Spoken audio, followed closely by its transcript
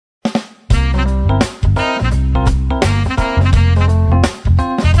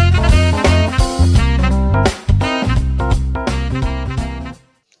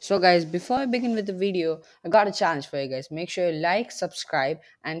So guys, before I begin with the video, I got a challenge for you guys. Make sure you like, subscribe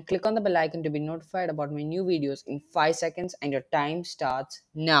and click on the bell icon to be notified about my new videos in 5 seconds and your time starts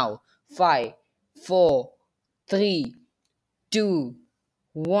now. 5, 4, 3, 2,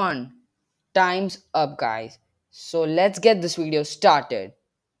 1. Time's up guys. So let's get this video started.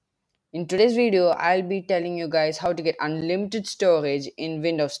 In today's video, I'll be telling you guys how to get unlimited storage in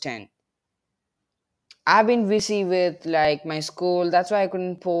Windows 10. I've been busy with like my school. That's why I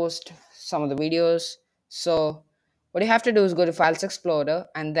couldn't post some of the videos. So what you have to do is go to Files Explorer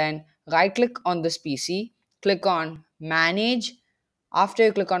and then right click on this PC, click on Manage. After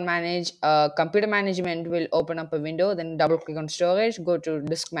you click on Manage, Computer Management will open up a window. Then double click on Storage, go to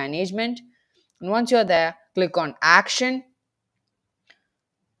Disk Management. And once you're there, click on Action.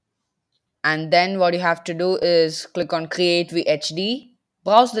 And then what you have to do is click on Create VHD.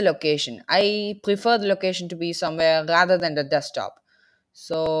 Browse the location. I prefer the location to be somewhere rather than the desktop.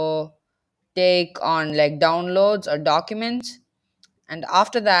 So take on like downloads or documents, and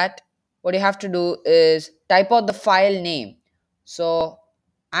after that what you have to do is type out the file name. So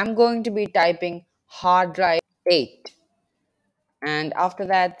I'm going to be typing hard drive 8, and after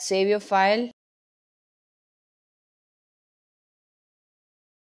that save your file.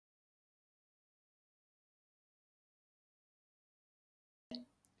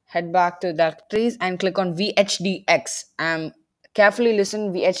 Head back to directories and click on VHDX. Carefully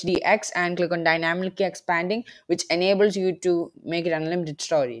listen VHDX and click on dynamically expanding, which enables you to make it unlimited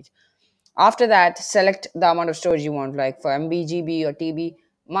storage. After that, select the amount of storage you want, like for MB, GB, or TB.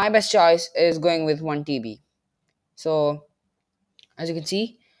 My best choice is going with 1 TB. So as you can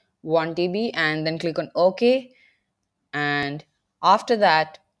see, 1 TB, and then click on OK. And after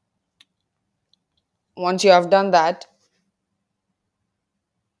that, once you have done that,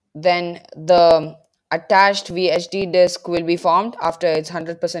 then the attached VHD disk will be formed after it's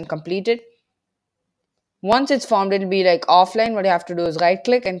 100% completed. Once it's formed, it'll be like offline. What you have to do is right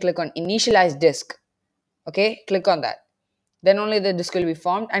click and click on initialize disk. Okay, click on that. Then only the disk will be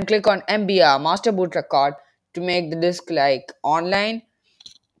formed, and click on MBR master boot record to make the disk like online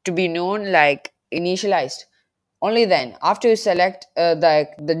to be known like initialized. Only then, after you select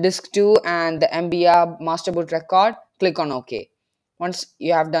the disk 2 and the MBR master boot record, click on OK. Once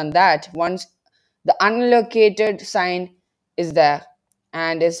you have done that, once the unallocated sign is there,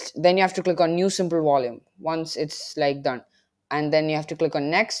 and then you have to click on new simple volume once it's like done, and then you have to click on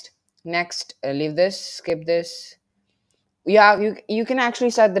next, leave this, skip this. Yeah, you can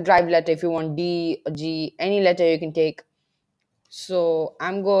actually set the drive letter if you want D or G, any letter you can take. So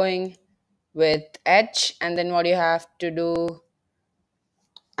I'm going with H, and then what you have to do,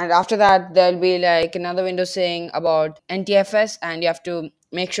 and after that there'll be like another window saying about NTFS, and you have to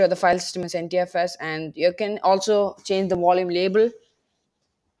make sure the file system is NTFS, and you can also change the volume label.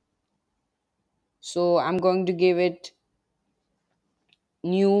 So I'm going to give it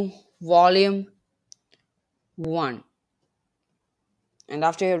new volume 1, and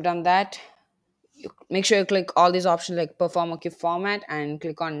after you've done that, make sure you click all these options like perform or keep format and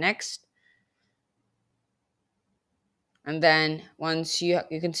click on next. And then once you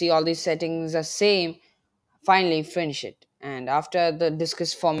can see all these settings are same, finally finish it. And after the disk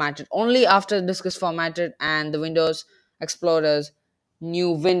is formatted, only after the disk is formatted and the Windows Explorer's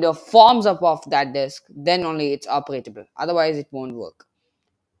new window forms up of that disk, then only it's operatable, otherwise it won't work.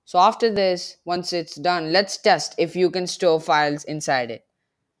 So after this, once it's done, let's test if you can store files inside it.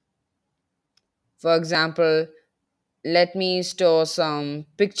 For example, let me store some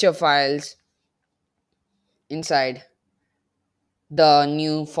picture files inside the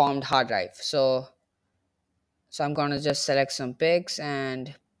new formed hard drive. So I'm gonna just select some pics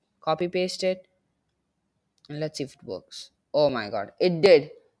and copy paste it, and let's see if it works. Oh my god, it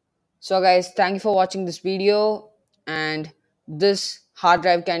did. So guys, thank you for watching this video, and this hard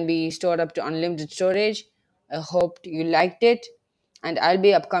drive can be stored up to unlimited storage. I hope you liked it, and I'll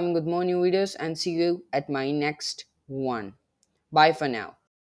be upcoming with more new videos, and see you at my next one. Bye for now.